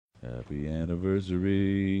Happy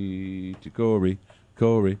anniversary to Corey.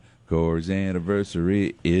 Corey's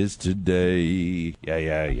anniversary is today.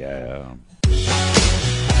 Yeah.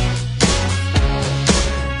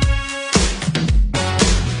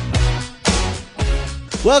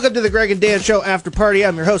 Welcome to the Greg and Dan Show After Party.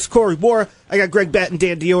 I'm your host, Corey Bohr. I got Greg Batt and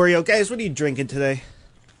Dan Diorio. Guys, what are you drinking today?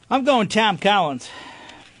 I'm going Tom Collins.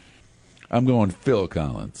 I'm going Phil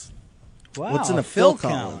Collins. Wow, What's in a Phil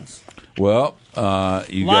Collins? Well,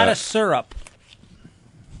 you lot got of syrup.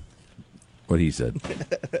 what he said.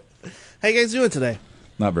 How you guys doing today?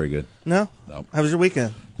 Not very good. No? No, How was your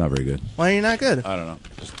weekend? not very good. Why are you not good? I don't know.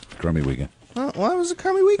 Just crummy weekend. Well, why was it a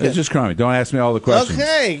crummy weekend? It's just crummy. Don't ask me all the questions.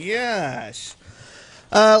 Okay, gosh.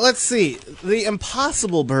 Let's see. The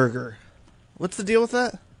Impossible Burger. What's the deal with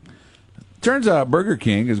that? Turns out Burger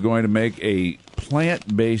King is going to make a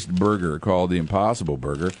plant-based burger called the Impossible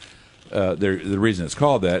Burger. The reason it's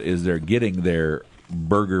called that is they're getting their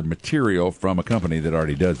burger material from a company that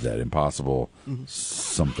already does that, Impossible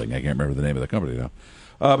something. I can't remember the name of the company now.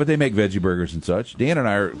 But they make veggie burgers and such. Dan and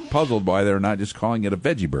I are puzzled why they're not just calling it a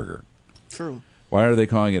veggie burger. True. Why are they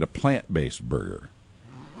calling it a plant-based burger?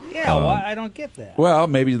 Yeah, well, I don't get that. Well,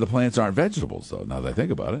 maybe the plants aren't vegetables, though, now that I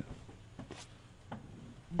think about it.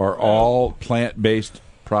 Are all plant-based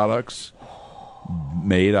products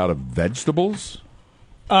made out of vegetables?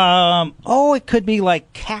 It could be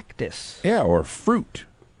like cactus. Yeah, or fruit,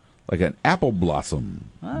 like an apple blossom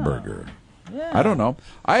burger. Yeah. I don't know.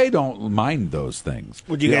 I don't mind those things.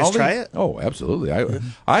 Would you guys try it? Oh, absolutely.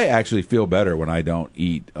 I actually feel better when I don't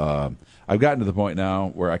eat. I've gotten to the point now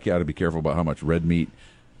where I got to be careful about how much red meat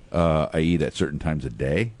I eat at certain times a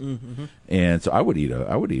day, and so I would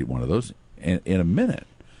eat one of those in a minute.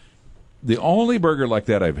 The only burger like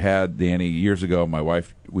that I've had, Danny, years ago, my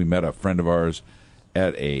wife, we met a friend of ours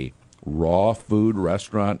at a raw food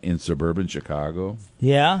restaurant in suburban Chicago.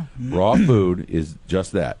 Yeah? Raw food is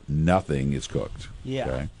just that. Nothing is cooked. Yeah.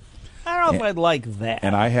 Okay? I don't know if I'd like that.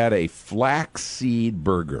 And I had a flaxseed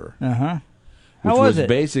burger. Uh-huh. Which How was it?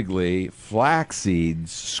 Basically flax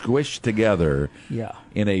seeds squished together Yeah.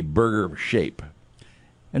 in a burger shape.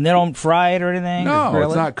 And they don't fry it or anything? or No,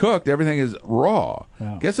 grill it's it? not cooked. Everything is raw.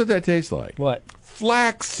 Oh. Guess what that tastes like? What?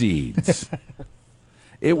 Flax seeds.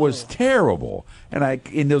 It was terrible.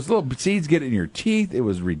 And those little seeds get in your teeth. It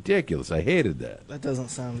was ridiculous. I hated that. That doesn't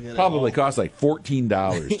sound good Probably at all. cost like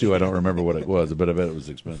 $14 too. I don't remember what it was, but I bet it was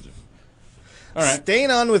expensive. All right.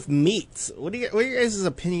 Staying on with meats. What are your guys'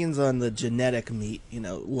 opinions on the genetic meat,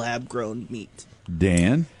 lab-grown meat?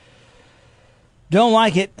 Dan? Don't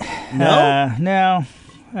like it. No? No.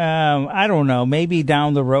 I don't know. Maybe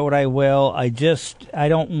down the road I will. I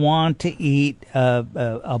don't want to eat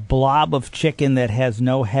a blob of chicken that has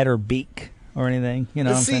no head or beak or anything. You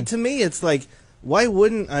know. But what I'm see, saying? to me, it's like, why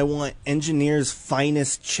wouldn't I want engineers'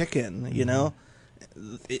 finest chicken? You know,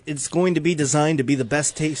 it's going to be designed to be the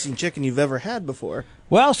best tasting chicken you've ever had before.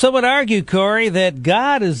 Well, some would argue, Corey, that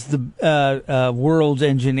God is the world's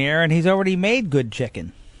engineer, and He's already made good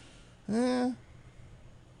chicken. What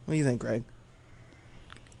do you think, Greg?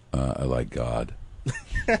 I like God.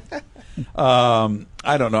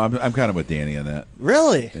 I don't know. I'm kind of with Danny on that.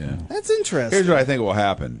 Really? Yeah. That's interesting. Here's what I think will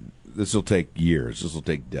happen. This will take years. This will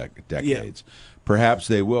take decades. Perhaps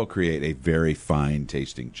they will create a very fine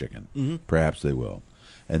tasting chicken. Perhaps they will.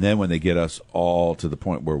 And then when they get us all to the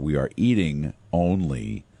point where we are eating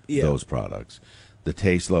only those products, the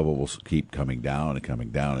taste level will keep coming down and coming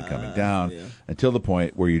down and coming down until the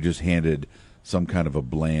point where you're just handed some kind of a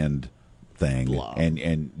bland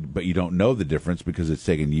thing, but you don't know the difference because it's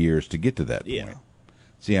taken years to get to that point.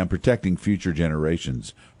 See, I'm protecting future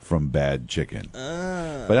generations from bad chicken.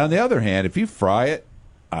 But on the other hand, if you fry it,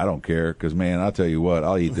 I don't care because, man, I'll tell you what,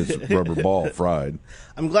 I'll eat this rubber ball fried.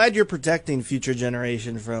 I'm glad you're protecting future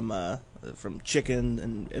generation from chicken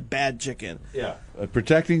and bad chicken. Yeah.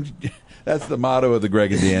 Protecting, that's the motto of the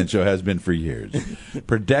Greg and Dan Show, has been for years.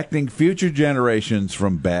 Protecting future generations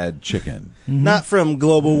from bad chicken. Not from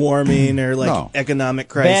global warming or economic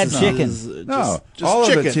crisis. Bad chicken. No, just all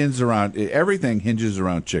chicken. of it hinges around, everything hinges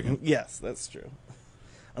around chicken. Yes, that's true.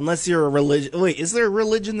 Unless you're a religion. Wait, is there a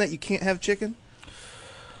religion that you can't have chicken?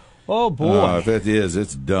 Oh boy! If it is,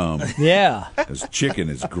 it's dumb. Yeah, because chicken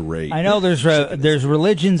is great. I know there's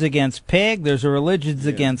religions against pig. There's a religions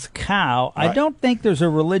against cow. I don't think there's a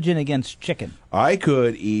religion against chicken. I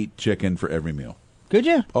could eat chicken for every meal. Could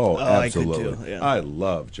you? Oh, absolutely. I could too, yeah. I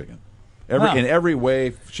love chicken. In every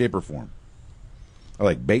way, shape, or form. I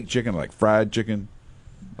like baked chicken. I like fried chicken.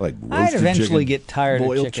 I like roasted I'd eventually chicken. get tired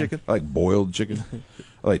Boiled of chicken. I like boiled chicken.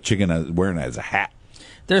 I like chicken wearing it as a hat.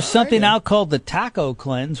 There's something yeah. out called the taco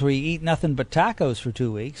cleanse where you eat nothing but tacos for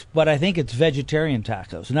 2 weeks, but I think it's vegetarian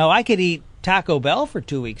tacos. Now, I could eat Taco Bell for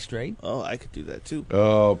 2 weeks straight. Oh, I could do that too.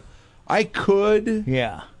 I could.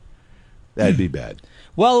 Yeah. That'd be bad.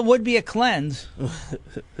 Well, it would be a cleanse.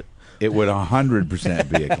 It would 100%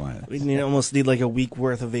 be a cleanse. We almost need like a week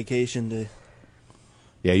worth of vacation to.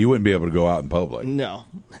 Yeah, you wouldn't be able to go out in public. No.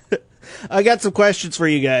 I got some questions for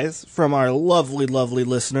you guys from our lovely, lovely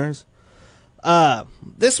listeners.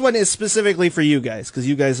 This one is specifically for you guys because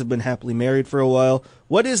you guys have been happily married for a while.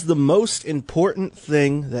 What is the most important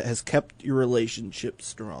thing that has kept your relationship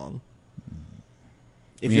strong?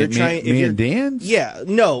 If Me and Dan's? Yeah,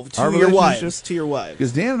 no, Our to your relationship? wives. To your wives.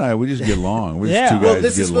 Because Dan and I, we just get along. We're Yeah. just two guys Well, that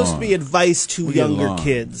this get is supposed along. to be advice to We get younger along.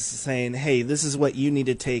 kids, saying, "Hey, this is what you need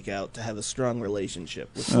to take out to have a strong relationship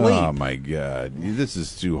with sleep." Oh my God, this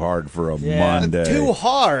is too hard for a Yeah. Monday. Too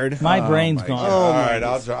hard. My brain's my gone. God. Oh, All my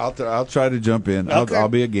right, I'll try to jump in. Okay. I'll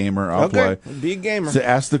be a gamer. I'll Okay, play. be a gamer. So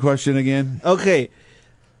ask the question again. Okay,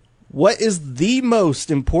 what is the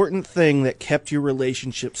most important thing that kept your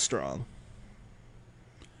relationship strong?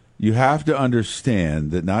 You have to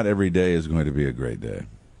understand that not every day is going to be a great day.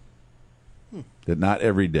 That not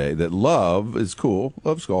every day. That love is cool.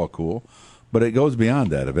 Love's all cool, but it goes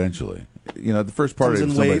beyond that eventually. You know, the first part Comes of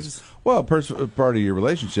in somebody's waves. well, part of your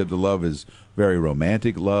relationship, the love is very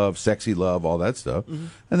romantic love, sexy love, all that stuff. Mm-hmm.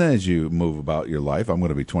 And then as you move about your life, I'm going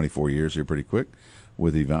to be 24 years here pretty quick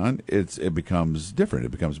with Yvonne. It becomes different. It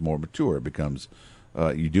becomes more mature. It becomes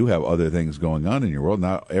you do have other things going on in your world.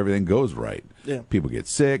 Not everything goes right. Yeah. People get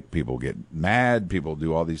sick. People get mad. People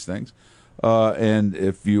do all these things. And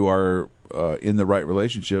if you are in the right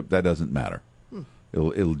relationship, that doesn't matter.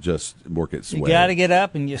 It'll just work its You way. got to get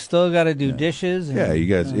up, and you still got to do dishes. And, Yeah, you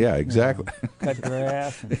guys. Yeah, exactly. cut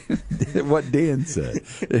grass. And, What Dan said.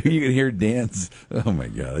 You can hear Dan's. Oh my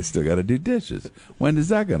God! I still got to do dishes. When is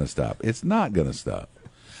that going to stop? It's not going to stop.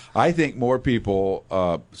 I think more people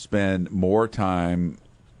spend more time,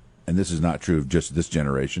 and this is not true of just this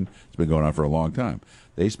generation. It's been going on for a long time.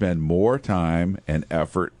 They spend more time and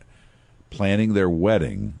effort planning their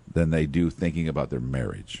wedding than they do thinking about their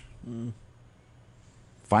marriage.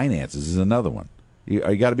 Finances is another one. You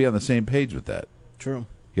got to be on the same page with that. True.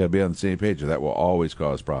 You got to be on the same page, or that will always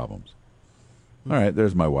cause problems. All right,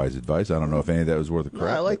 there's my wise advice. I don't know if any of that was worth a No,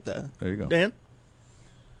 crap. I like that. There you go. Dan?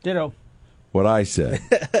 ditto. What I said,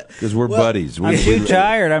 because we're buddies. I'm too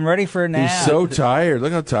tired. I'm ready for a nap. He's so tired.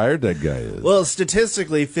 Look how tired that guy is. Well,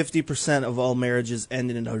 statistically, 50% of all marriages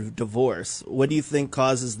end in a divorce. What do you think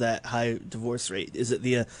causes that high divorce rate? Is it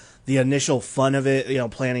the initial fun of it,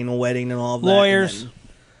 planning a wedding and all of that? Lawyers. And then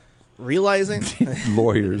realizing?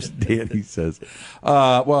 Lawyers, Danny says.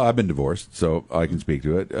 Well, I've been divorced, so I can speak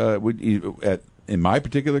to it. In my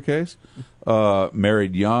particular case,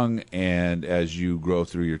 married young, and as you grow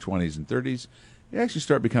through your 20s and 30s, you actually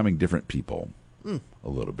start becoming different people a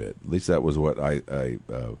little bit. At least that was what I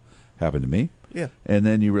happened to me. Yeah. And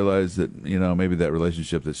then you realize that, maybe that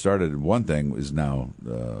relationship that started in one thing is now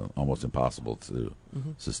almost impossible to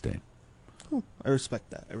sustain. I respect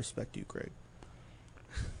that. I respect you, Greg.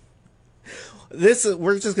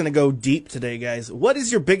 We're just going to go deep today, guys. What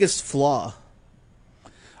is your biggest flaw?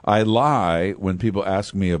 I lie when people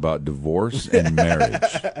ask me about divorce and marriage.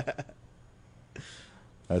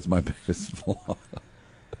 That's my biggest flaw.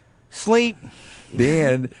 Sleep.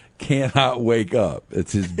 Dan cannot wake up.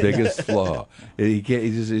 It's his biggest flaw. He can't.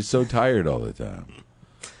 He's so tired all the time.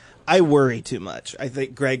 I worry too much. I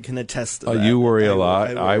think Greg can attest to that. You worry a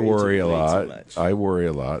lot. I worry a way too lot. much. I worry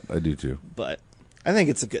a lot. I do too. But I think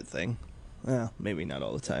it's a good thing. Well, maybe not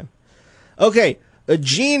all the time. Okay, a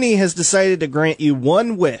genie has decided to grant you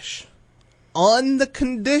one wish on the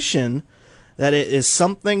condition that it is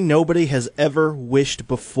something nobody has ever wished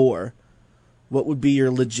before. What would be your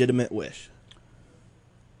legitimate wish?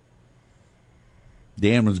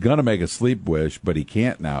 Dan was going to make a sleep wish, but he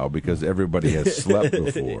can't now because everybody has slept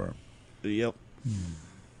before. Yep.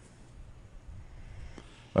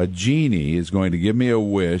 A genie is going to give me a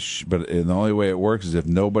wish, but the only way it works is if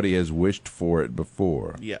nobody has wished for it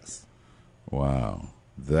before. Yes. Wow.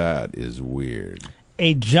 That is weird.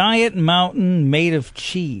 A giant mountain made of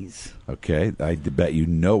cheese. Okay, I bet you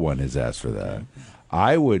no one has asked for that.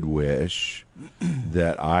 I would wish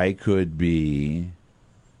that I could be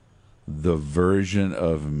the version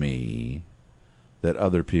of me that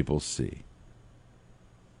other people see.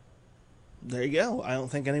 There you go. I don't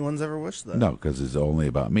think anyone's ever wished that. No, because it's only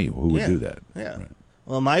about me. Who would Yeah. do that? Yeah. Right.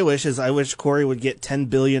 Well, my wish is I wish Corey would get $10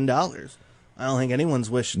 billion. I don't think anyone's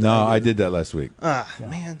wished that. No, I did that last week.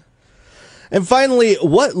 Man. And finally,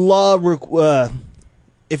 what law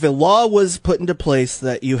if a law was put into place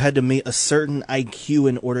that you had to meet a certain IQ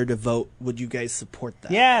in order to vote, would you guys support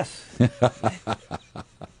that? Yes.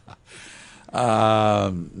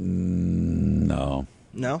 No.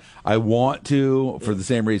 No? I want to, for the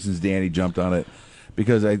same reasons Danny jumped on it,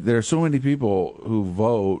 because there are so many people who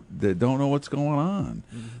vote that don't know what's going on.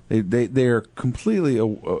 They are completely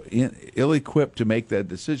ill-equipped to make that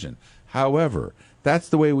decision. However, that's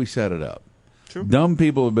the way we set it up. True. Dumb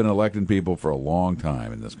people have been electing people for a long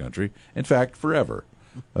time in this country. In fact, forever,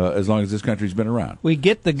 as long as this country's been around. We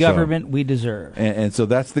get the government we deserve. And so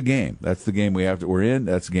that's the game. That's the game we're in.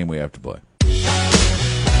 That's the game we have to play.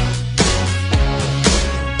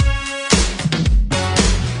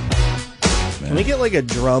 Can we get like a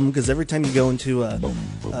drum? Because every time you go into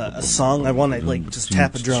a song, I want to like just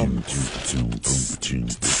tap a drum.